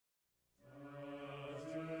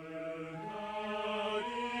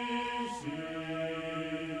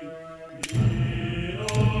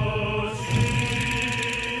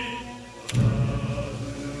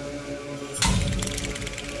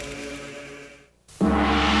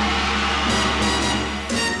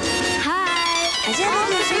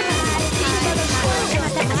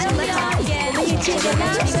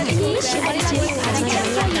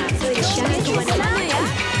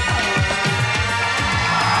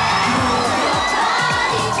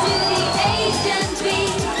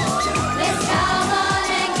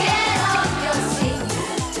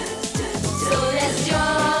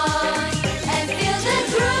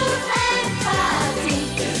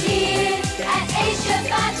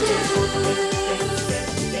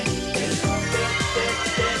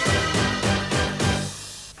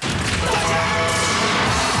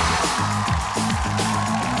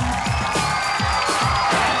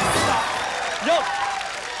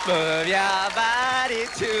Move your body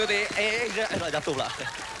to the Asia.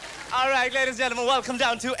 All right, ladies and gentlemen, welcome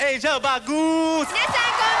down to Asia Bagus.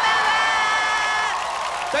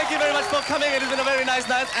 Thank you very much for coming. It has been a very nice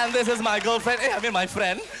night, and this is my girlfriend. I mean, my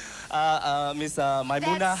friend, Miss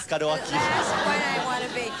Maimuna Kadawaki. That's what I want to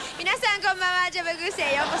be. 皆さんこんばんは、ジャバグース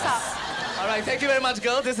へようこそ。All right, thank you very much,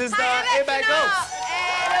 girl. This is the ABAG Girls. 6人組で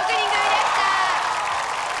した。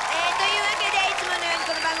というわけでいつものように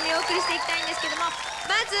この番組をお送りしていきたいんですけども、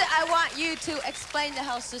まず I want you to explain the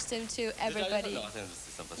health system to everybody.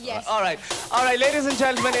 Yes. All right, ladies and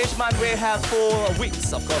gentlemen, each month we have 4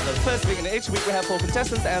 weeks. Of course, the first week in each week we have 4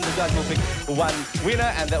 contestants, and the judge will pick 1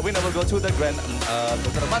 winner, and that winner will go to the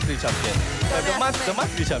the monthly champion, the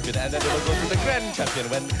monthly champion, and then they will go to the grand champion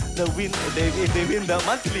when if they win the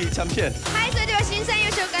monthly champion. はい、それでは審査員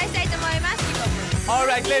を紹介したいと思います。All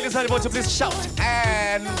right, ladies and gentlemen, please shout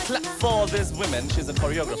and clap for this woman. She's a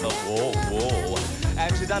choreographer. Whoa, whoa.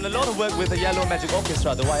 And she's done a lot of work with the Yellow Magic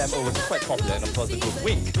Orchestra. The YMO was quite popular, and of course the group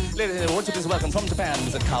Wink. Ladies and gentlemen, won't you please welcome from Japan,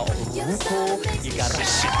 Ms. Kaoruko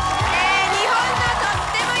Igarashi.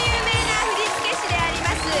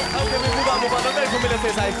 Okay, we move on. A very familiar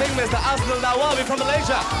face. I think Mr. Asnul Nawawi from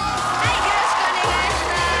Malaysia.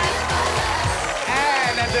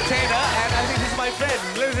 And entertainer, and I think this is my friend,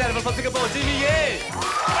 ladies and gentlemen, from Singapore, Jimmy Ye.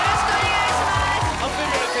 A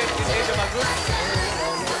familiar face in Asia Bagus.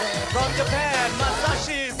 From Japan,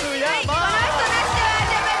 Masashi Suyama.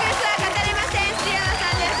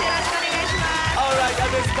 Alright, at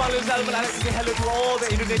this point, ladies and gentlemen, I'd like to say hello to all the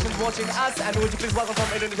Indonesians watching us, and would you please welcome from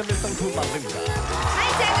Indonesia, Ms. Tengku Malinga.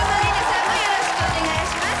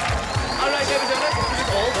 Alright, ladies and gentlemen, this is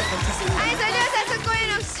all the contestants.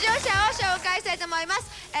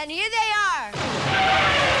 And here they are.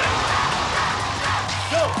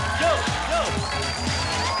 Go, go, go.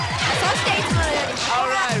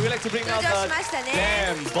 Alright, we like to bring out the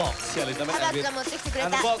damn box. Here, ladies and gentlemen.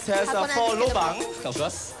 And the box has 4 lobang, of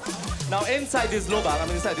course. Now inside this lobang,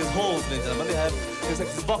 inside these holes, ladies and gentlemen, they have these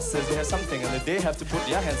boxes, they have something, and they have to put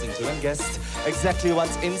their hands into and guess exactly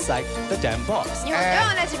what's inside the damn box.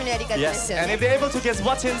 Yes, and if they're able to guess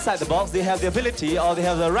what's inside the box, they have the ability or they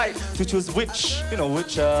have the right to choose which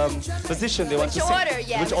position they want to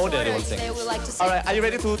sing. Which order they want to sing. Alright, are you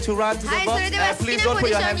ready to run to the box? And please don't put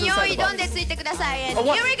your hands inside the box.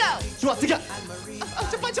 Here we go.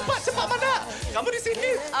 cepat mana? Kamu di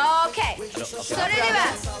sini. Okay. So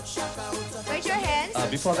raise your hands.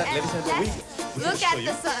 Before that, ladies and gentlemen, we look at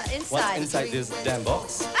the inside. What's inside this damn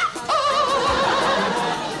box? I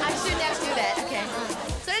should never do that. Okay.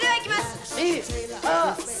 So Glasses. Great.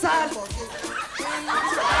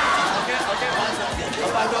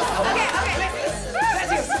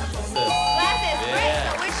 So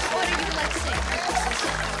which order would you like to sing?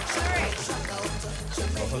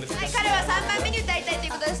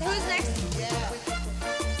 Who's next?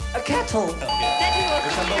 A kettle.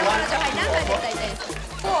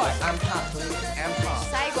 Four. I'm part, please. I'm part.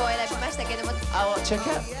 I will check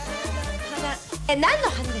out.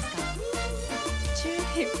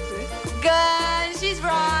 Gun. She's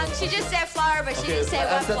wrong. She just said flower, but she didn't say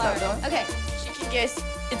what flower. Okay. She can guess.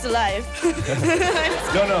 It's alive.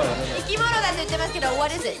 No.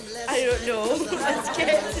 What is it? I don't know. Let's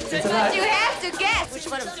guess. It's alive. You have to guess. Which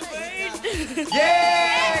one of them?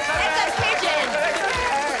 Yeah! It's a pigeon.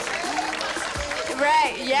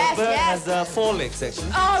 Right, yes, the bird has 4 legs,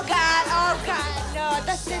 actually. Oh, God. No,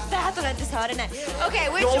 that's that. Okay,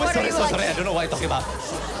 which order do you like? Sorry, I don't know what you're talking about.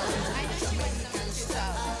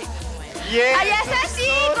 Yeah!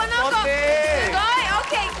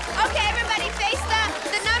 Okay, everybody face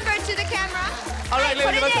the number to the camera. Alright,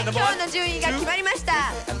 ladies and gentlemen,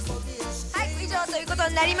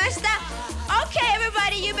 Okay,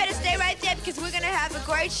 everybody, you better stay right there because we're going to have a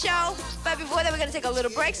great show. But before that, we're going to take a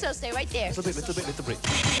little break, so stay right there. Little break.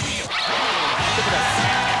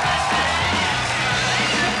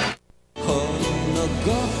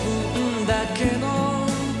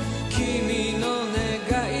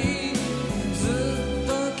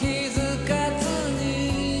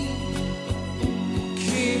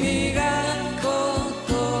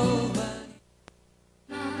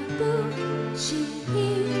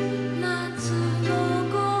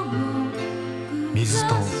 水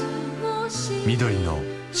と緑の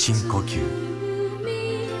深呼吸、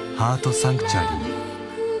ハートサンクチュアリ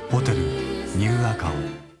ーホテルニューアカオ。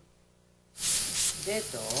デー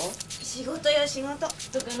ト？仕事よ仕事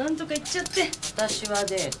とかなんとか言っちゃって。私は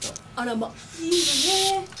デート。あらま、いいわ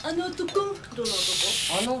ね。あの男。どの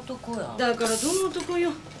男？あの男や。だからどの男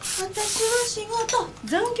よ。私は仕事。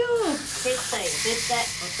残業。絶対よ絶対。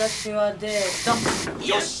私はデート。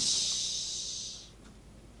よし。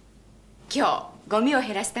今日ゴミを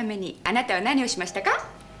減らすためにあなたは何をしましたか？